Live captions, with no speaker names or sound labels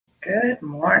Good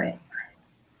morning.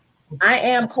 I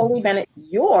am Coley Bennett,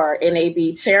 your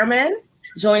NAB chairman.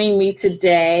 Joining me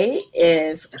today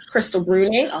is Crystal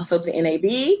Bruning, also the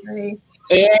NAB,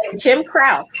 and Kim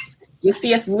Krause. You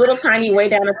see us little tiny way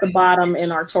down at the bottom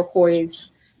in our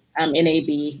turquoise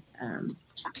NAB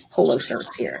polo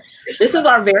shirts here. This is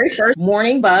our very first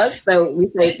morning buzz, so we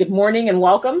say good morning and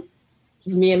welcome.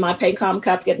 This is me and my PAHCOM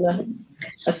cup getting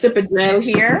a sip of Joe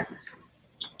here.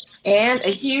 And a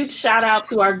huge shout out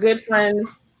to our good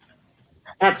friends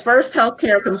at First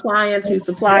Healthcare Compliance who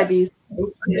supplied these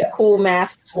cool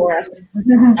masks for us.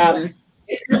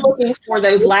 If you're looking for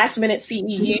those last minute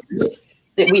CEUs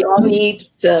that we all need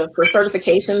for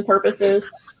certification purposes,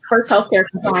 First Healthcare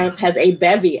Compliance has a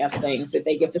bevy of things that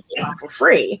they give to people for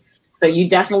free. So you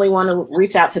definitely want to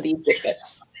reach out to these good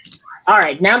fits. All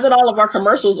right, now that all of our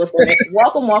commercials are finished,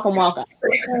 welcome.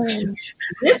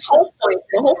 This whole point,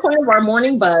 the whole point of our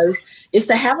morning buzz is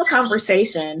to have a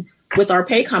conversation with our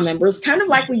PAHCOM members, kind of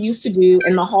like we used to do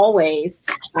in the hallways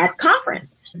at conference.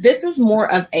 This is more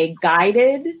of a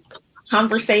guided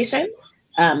conversation,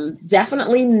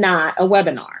 definitely not a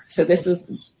webinar. So this is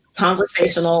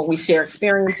conversational, we share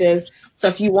experiences. So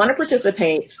if you want to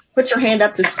participate, put your hand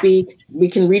up to speak. We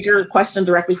can read your question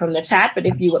directly from the chat, but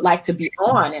if you would like to be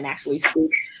on and actually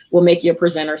speak, we'll make you a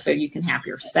presenter so you can have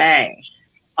your say.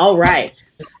 All right.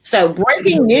 So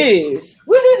breaking news.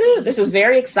 Woo-hoo-hoo. This is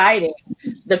very exciting.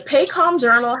 The PAHCOM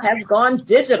Journal has gone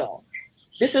digital.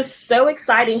 This is so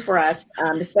exciting for us,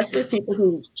 especially as people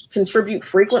who contribute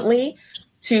frequently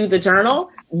to the journal.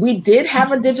 We did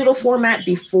have a digital format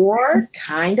before,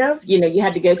 kind of. You know, you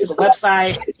had to go to the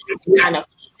website and kind of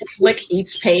flick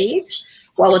each page.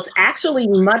 Well, it's actually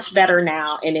much better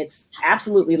now, and it's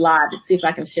absolutely live. Let's see if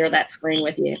I can share that screen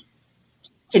with you.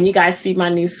 Can you guys see my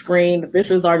new screen? This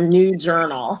is our new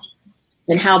journal.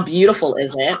 And how beautiful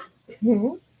is it?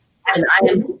 Mm-hmm. And I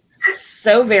am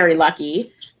so very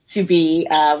lucky to be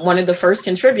one of the first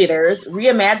contributors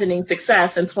reimagining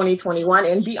success in 2021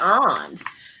 and beyond.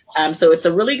 So it's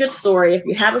a really good story. If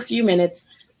you have a few minutes,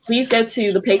 please go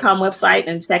to the PAHCOM website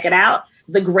and check it out.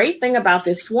 The great thing about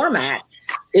this format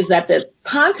is that the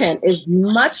content is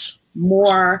much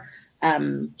more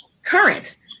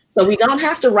current. So we don't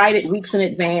have to write it weeks in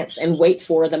advance and wait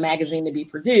for the magazine to be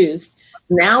produced.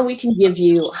 Now we can give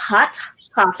you hot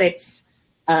topics,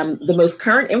 the most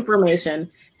current information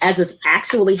as it's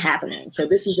actually happening. So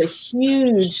this is a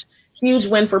huge, huge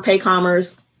win for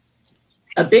PAHCOMers.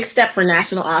 A big step for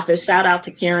national office. Shout out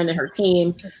to Karen and her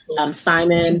team,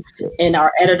 Simon, and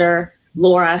our editor,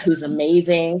 Laura, who's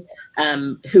amazing,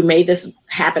 who made this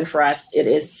happen for us. It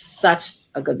is such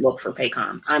a good look for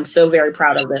PAHCOM. I'm so very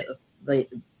proud of the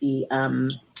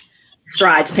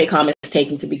strides PAHCOM is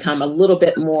taking to become a little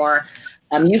bit more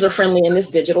user-friendly in this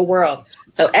digital world.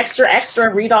 So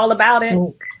extra, read all about it.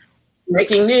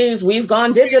 Breaking news, we've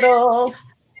gone digital.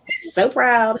 So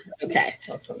proud. Okay.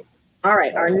 Awesome. All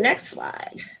right, our next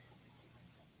slide.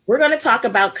 We're going to talk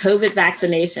about COVID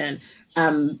vaccination.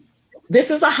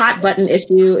 This is a hot button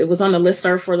issue. It was on the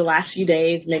listserv for the last few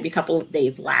days, maybe a couple of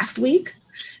days last week.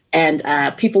 And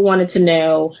people wanted to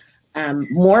know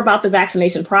more about the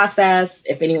vaccination process,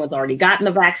 if anyone's already gotten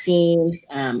the vaccine,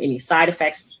 any side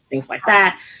effects, things like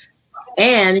that.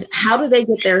 And how do they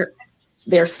get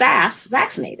their staffs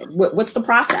vaccinated? What's the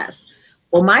process?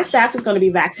 Well, my staff is going to be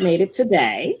vaccinated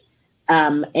today.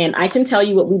 And I can tell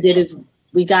you what we did is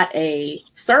we got a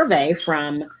survey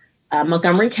from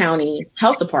Montgomery County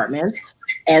Health Department.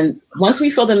 And once we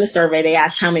filled in the survey, they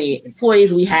asked how many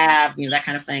employees we have, that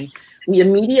kind of thing. We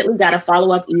immediately got a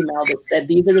follow-up email that said,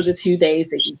 these are the 2 days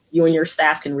that you and your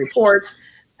staff can report.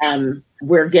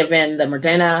 We're given the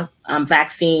Moderna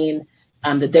vaccine,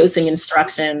 the dosing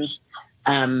instructions.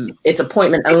 It's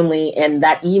appointment only, and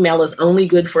that email is only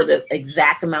good for the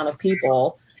exact amount of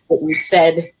people that you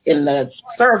said in the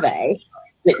survey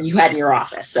that you had in your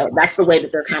office. So that's the way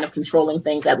that they're kind of controlling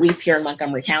things, at least here in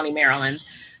Montgomery County, Maryland.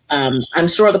 I'm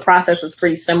sure the process is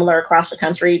pretty similar across the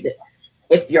country.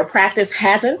 If your practice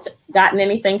hasn't gotten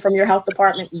anything from your health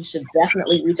department, you should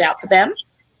definitely reach out to them.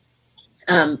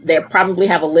 They probably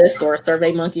have a list or a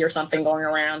Survey Monkey or something going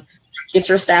around. Get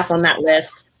your staff on that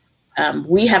list.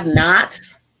 We have not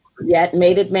yet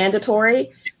made it mandatory,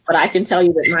 but I can tell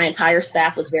you that my entire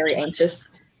staff was very anxious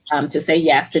to say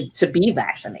yes to be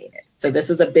vaccinated. So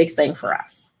this is a big thing for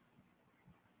us.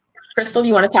 Crystal,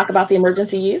 you want to talk about the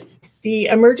emergency use? The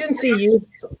emergency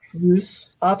use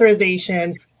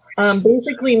authorization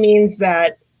basically means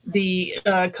that the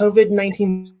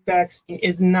COVID-19 vaccine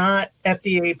is not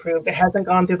FDA approved. It hasn't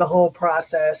gone through the whole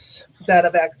process that a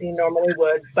vaccine normally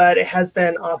would, but it has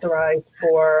been authorized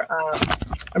for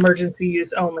emergency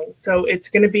use only. So it's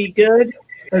going to be good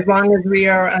as long as we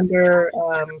are under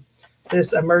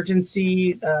this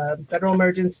emergency, federal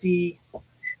emergency,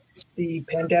 the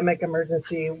pandemic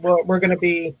emergency, we're going to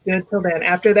be good till then.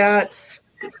 After that,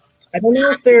 I don't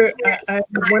know if they're, I'm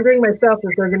wondering myself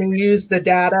if they're going to use the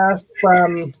data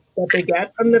from that they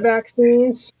get from the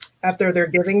vaccines after they're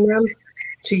giving them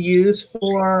to use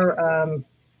for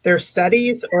their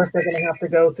studies, or if they're going to have to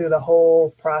go through the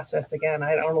whole process again.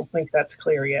 I don't think that's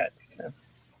clear yet. So.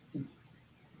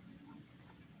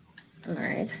 All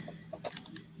right.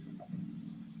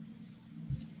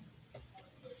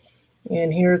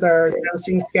 And here's our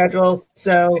dosing schedule.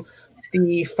 So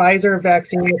the Pfizer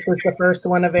vaccine, which was the first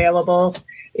one available,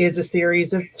 is a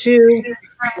series of 2,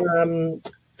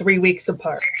 3 weeks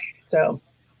apart. So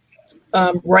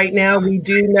right now, we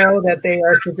do know that they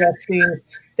are suggesting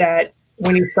that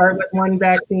when you start with one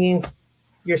vaccine,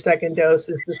 your second dose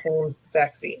is the same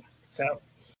vaccine. So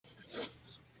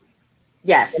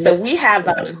yes, so we have,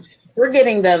 we're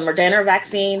getting the Moderna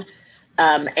vaccine,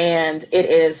 and it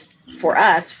is for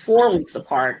us 4 weeks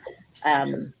apart,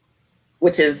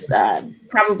 which is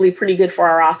probably pretty good for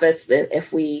our office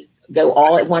if we go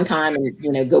all at one time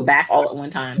and go back all at one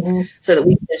time, so that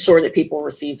we can ensure that people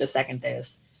receive the second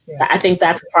dose. Yeah. I think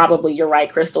that's probably, you're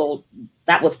right, Crystal,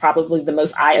 that was probably the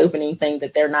most eye-opening thing,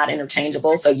 that they're not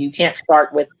interchangeable. So you can't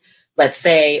start with, let's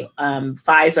say,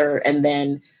 Pfizer, and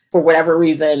then for whatever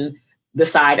reason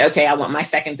decide, okay, I want my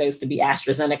second dose to be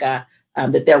AstraZeneca,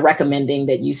 that they're recommending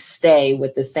that you stay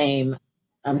with the same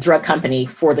drug company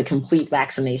for the complete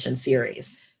vaccination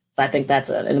series. So I think that's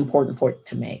an important point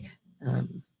to make.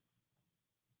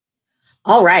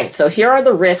 All right, so here are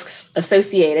the risks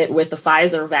associated with the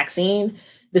Pfizer vaccine.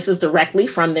 This is directly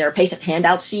from their patient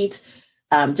handout sheet.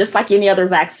 Just like any other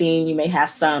vaccine, you may have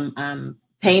some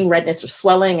pain, redness, or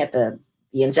swelling at the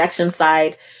injection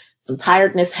site, some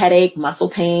tiredness, headache, muscle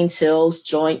pain, chills,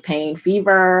 joint pain,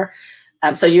 fever.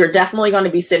 So you're definitely going to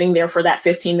be sitting there for that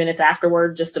 15 minutes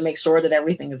afterward just to make sure that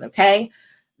everything is okay.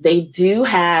 They do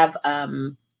have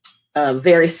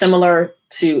very similar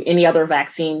to any other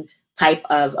vaccine type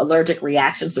of allergic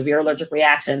reaction, severe allergic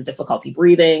reaction, difficulty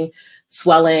breathing,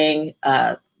 swelling,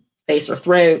 face or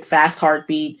throat, fast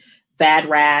heartbeat, bad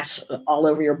rash all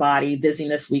over your body,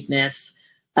 dizziness, weakness.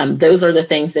 Those are the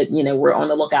things that, we're on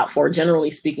the lookout for,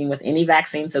 generally speaking, with any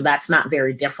vaccine. So that's not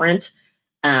very different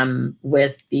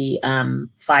with the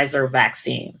Pfizer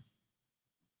vaccine.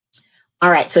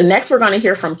 All right, so next we're going to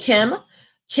hear from Kim.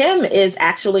 Kim is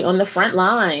actually on the front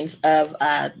lines of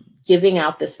giving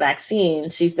out this vaccine.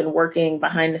 She's been working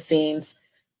behind the scenes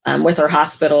with her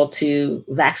hospital to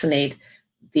vaccinate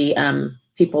the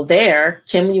people there.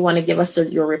 Kim, you want to give us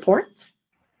your report?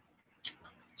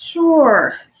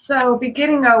 Sure. So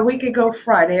beginning a week ago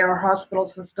Friday, our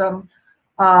hospital system,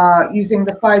 using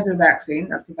the Pfizer vaccine,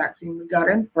 that's the vaccine we got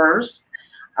in first,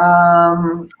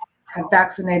 had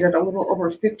vaccinated a little over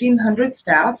 1,500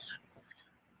 staff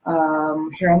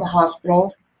here in the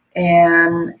hospital.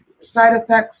 And side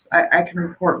effects, I can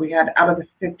report we had, out of the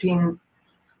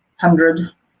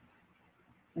 1,500,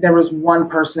 there was one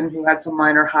person who had some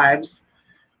minor hives,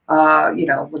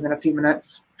 within a few minutes,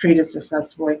 treated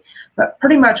successfully. But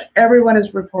pretty much everyone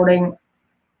is reporting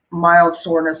mild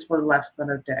soreness for less than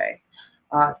a day.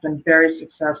 It's been very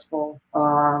successful.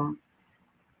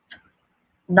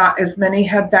 Not as many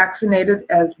have vaccinated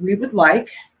as we would like.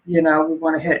 We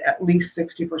want to hit at least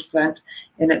 60%,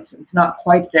 and it's not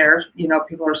quite there.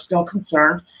 People are still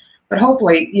concerned. But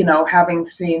hopefully, having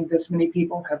seen this many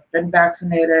people have been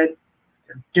vaccinated,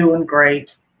 they're doing great.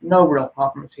 No real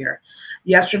problems here.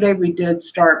 Yesterday, we did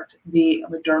start the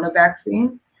Moderna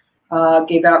vaccine,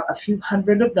 gave out a few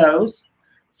hundred of those.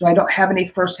 So I don't have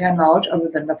any firsthand knowledge other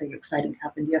than nothing exciting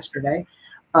happened yesterday.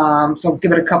 So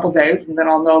give it a couple days, and then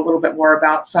I'll know a little bit more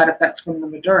about side effects from the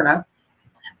Moderna.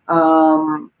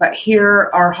 But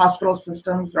here, our hospital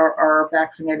systems are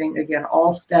vaccinating, again,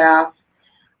 all staff,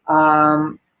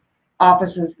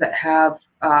 offices that have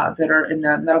that are in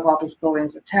the medical office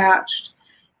buildings attached,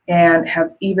 and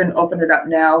have even opened it up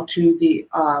now to the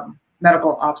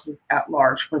medical offices at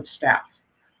large for the staff.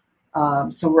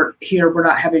 So we're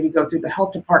not having to go through the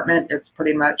health department. It's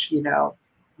pretty much,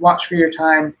 watch for your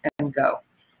time and go.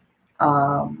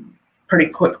 Pretty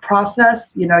quick process.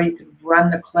 You can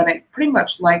run the clinic pretty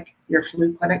much like your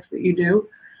flu clinics that you do.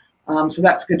 So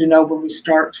that's good to know when we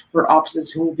start for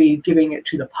offices who will be giving it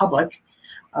to the public,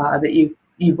 that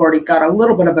you've already got a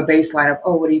little bit of a baseline of,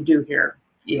 oh, what do you do here?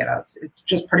 It's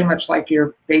just pretty much like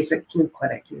your basic flu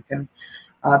clinic. You can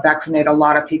vaccinate a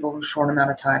lot of people in a short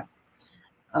amount of time.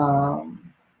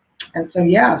 And so,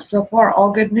 yeah, so far,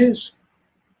 all good news.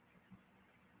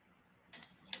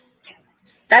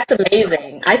 That's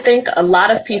amazing. I think a lot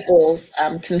of people's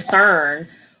concern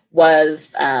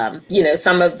was,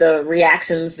 some of the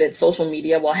reactions that social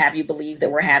media will have you believe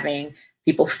that we're having,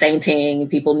 people fainting,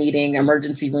 people needing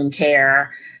emergency room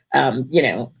care.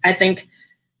 I think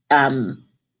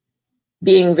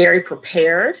being very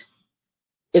prepared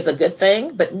is a good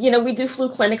thing, but we do flu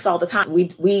clinics all the time.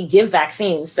 We give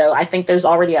vaccines, so I think there's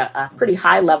already a pretty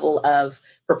high level of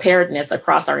preparedness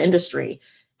across our industry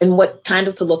and what kind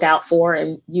of to look out for.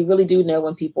 And you really do know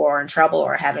when people are in trouble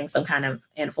or having some kind of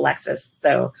anaphylaxis.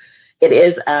 So it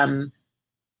is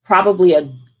probably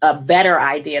a better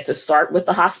idea to start with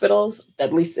the hospitals.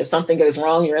 At least if something goes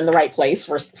wrong, you're in the right place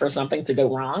for something to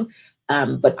go wrong.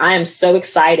 But I am so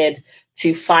excited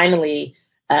to finally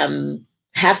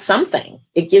have something.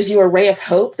 It gives you a ray of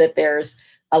hope that there's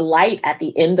a light at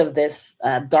the end of this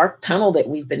dark tunnel that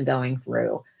we've been going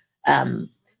through.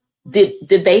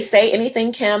 Did they say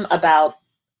anything, Kim, about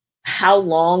how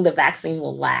long the vaccine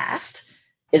will last?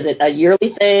 Is it a yearly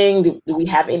thing? Do we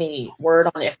have any word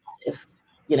on if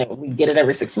we get it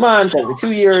every 6 months, every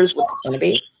 2 years, what's it going to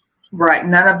be? Right.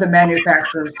 None of the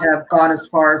manufacturers have gone as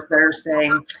far as they're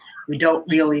saying we don't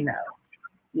really know,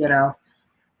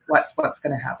 what's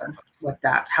going to happen with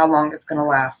that, how long it's going to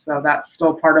last. So that's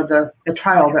still part of the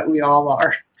trial that we all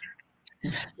are.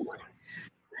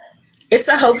 It's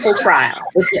a hopeful trial.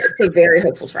 It's a very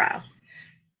hopeful trial.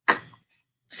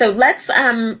 So let's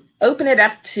open it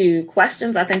up to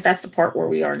questions. I think that's the part where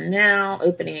we are now,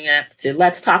 opening it up to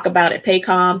let's talk about it.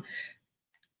 PAHCOM.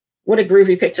 What a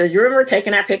groovy picture. You remember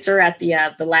taking that picture at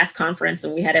the last conference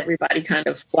and we had everybody kind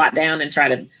of squat down and try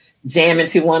to jam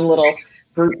into one little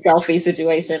group selfie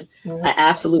situation? Mm-hmm. I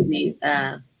absolutely,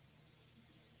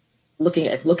 looking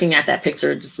at that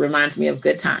picture just reminds me of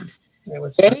good times.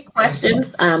 Any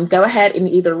questions, go ahead and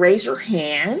either raise your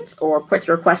hand or put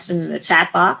your question in the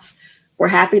chat box. We're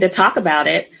happy to talk about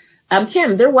it.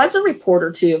 Kim, there was a report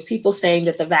or two of people saying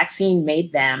that the vaccine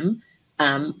made them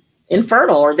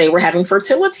infertile, or they were having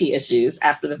fertility issues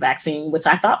after the vaccine, which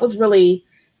I thought was really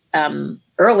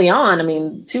early on. I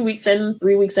mean, 2 weeks in,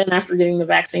 3 weeks in after getting the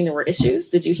vaccine, there were issues.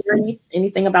 Did you hear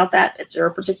anything about that at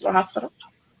your particular hospital?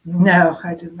 No,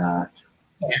 I did not.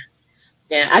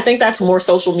 Yeah, I think that's more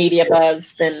social media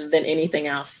buzz than anything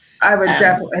else. I would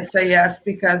definitely say yes,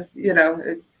 because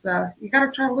it's you got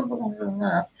to try a little bit longer than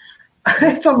that.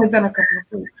 It's only been a couple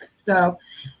of weeks, so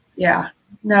yeah,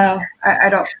 no, I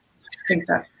don't think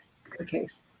that's the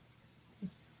case.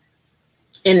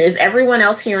 And is everyone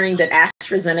else hearing that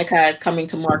AstraZeneca is coming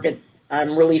to market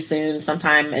really soon,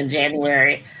 sometime in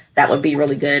January? That would be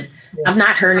really good. Yeah. I've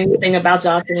not heard anything about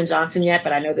Johnson & Johnson yet,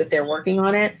 but I know that they're working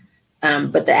on it.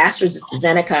 But the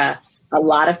AstraZeneca, a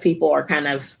lot of people are kind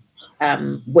of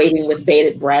waiting with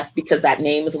bated breath because that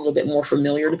name is a little bit more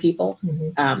familiar to people,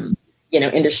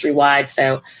 industry-wide.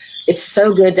 So it's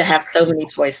so good to have so many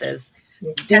choices.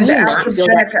 And the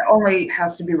AstraZeneca only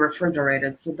has to be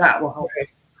refrigerated, so that will help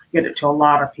get it to a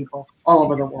lot of people all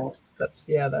over the world. That's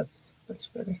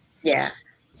better. Yeah.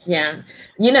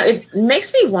 It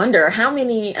makes me wonder how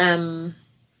many, from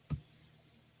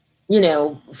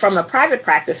a private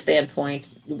practice standpoint,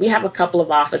 we have a couple of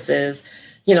offices.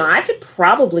 I could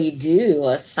probably do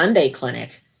a Sunday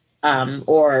clinic,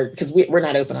 or because we're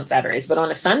not open on Saturdays, but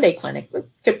on a Sunday clinic, we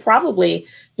could probably,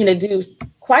 do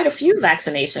quite a few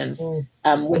vaccinations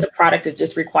with a product that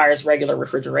just requires regular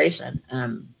refrigeration.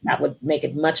 That would make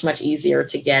it much, much easier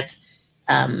to get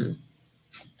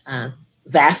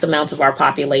vast amounts of our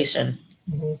population.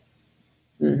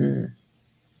 Mm-hmm. Mm-hmm.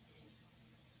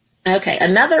 Okay,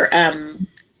 another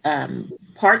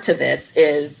part to this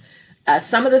is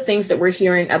some of the things that we're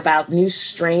hearing about new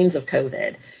strains of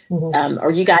COVID. Mm-hmm.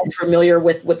 Are you guys familiar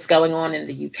with what's going on in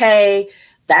the UK?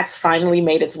 That's finally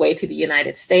made its way to the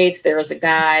United States. There was a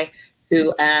guy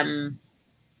who,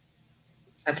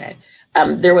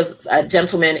 there was a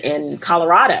gentleman in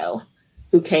Colorado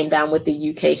who came down with the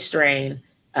UK strain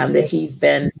that he's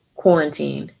been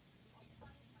quarantined.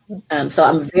 So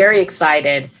I'm very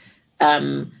excited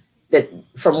that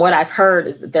from what I've heard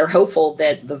is that they're hopeful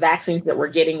that the vaccines that we're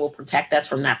getting will protect us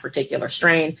from that particular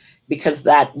strain, because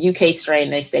that UK strain,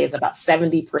 they say, is about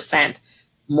 70%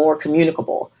 more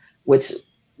communicable, which,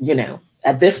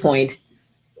 at this point,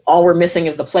 all we're missing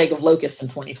is the plague of locusts in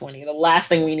 2020. The last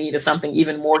thing we need is something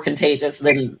even more contagious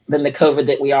than the COVID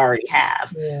that we already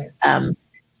have. Yeah.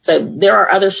 So there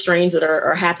are other strains that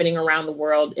are happening around the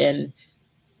world, and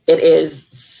it is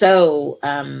so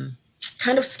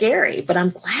kind of scary, but I'm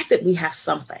glad that we have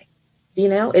something.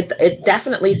 It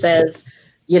definitely says,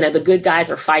 the good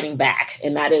guys are fighting back,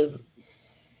 and that is,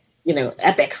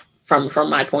 epic from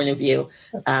my point of view.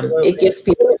 It gives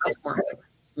people much more hope.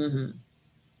 Mm-hmm.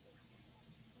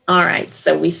 All right,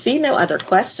 so we see no other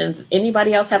questions.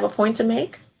 Anybody else have a point to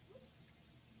make?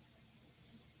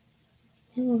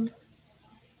 All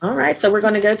right, so we're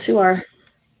going to go to our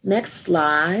next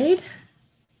slide,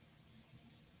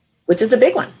 which is a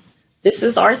big one. This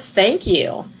is our thank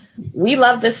you. We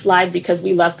love this slide because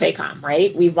we love PAHCOM,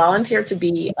 right? We volunteer to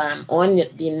be on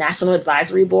the National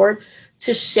Advisory Board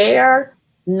to share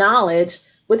knowledge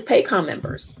with PAHCOM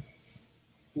members.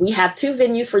 We have 2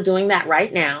 venues for doing that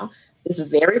right now. This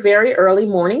very, very early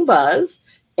morning buzz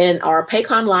and our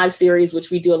PAHCOM Live series,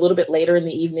 which we do a little bit later in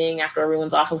the evening after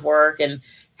everyone's off of work and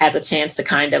has a chance to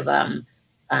kind of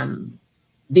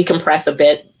decompress a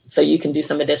bit so you can do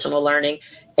some additional learning.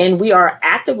 And we are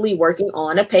actively working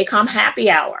on a PAHCOM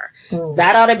happy hour.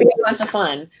 That ought to be a bunch of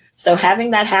fun. So having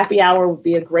that happy hour would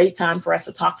be a great time for us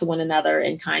to talk to one another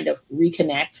and kind of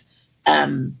reconnect.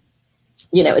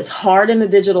 You know, it's hard in the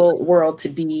digital world to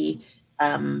be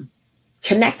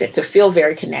connected, to feel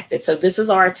very connected. So this is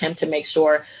our attempt to make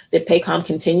sure that PAHCOM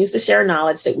continues to share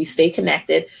knowledge, that we stay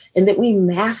connected, and that we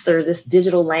master this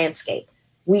digital landscape.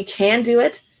 We can do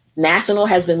it. National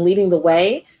has been leading the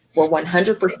way. We're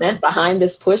 100% behind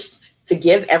this push to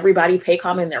give everybody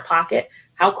PAHCOM in their pocket.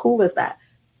 How cool is that?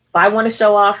 If I want to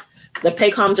show off the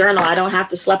PAHCOM Journal, I don't have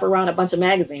to schlep around a bunch of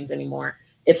magazines anymore.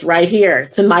 It's right here.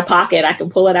 It's in my pocket. I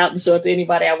can pull it out and show it to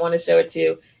anybody I want to show it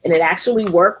to, and it actually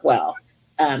worked well.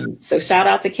 So shout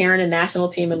out to Karen and National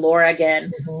team and Laura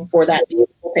again for that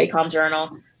beautiful PAHCOM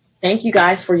Journal. Thank you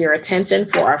guys for your attention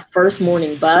for our first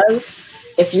morning buzz.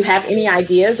 If you have any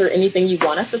ideas or anything you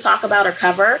want us to talk about or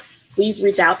cover, please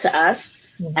reach out to us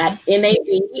at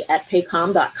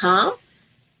nab@pahcom.com.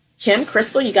 Kim,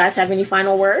 Crystal, you guys have any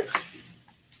final words?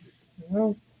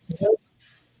 No.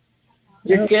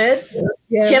 You're good?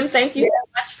 Yeah. Kim, thank you so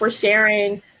much for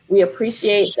sharing. We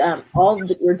appreciate all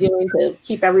that you're doing to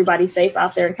keep everybody safe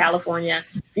out there in California.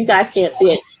 If you guys can't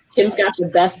see it, Kim's got the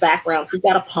best background. She's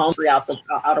got a palm tree out of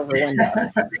her window.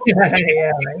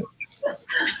 Yeah, right.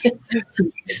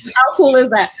 How cool is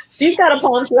that? She's got a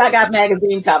palm tree. I got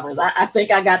magazine covers. I think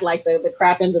I got like the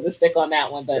crap end of the stick on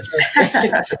that one, but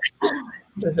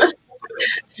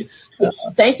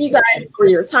thank you guys for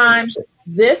your time.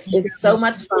 This is so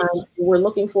much fun. We're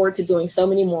looking forward to doing so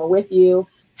many more with you.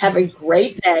 Have a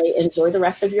great day. Enjoy the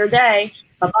rest of your day.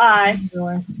 Bye-bye.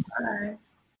 Bye.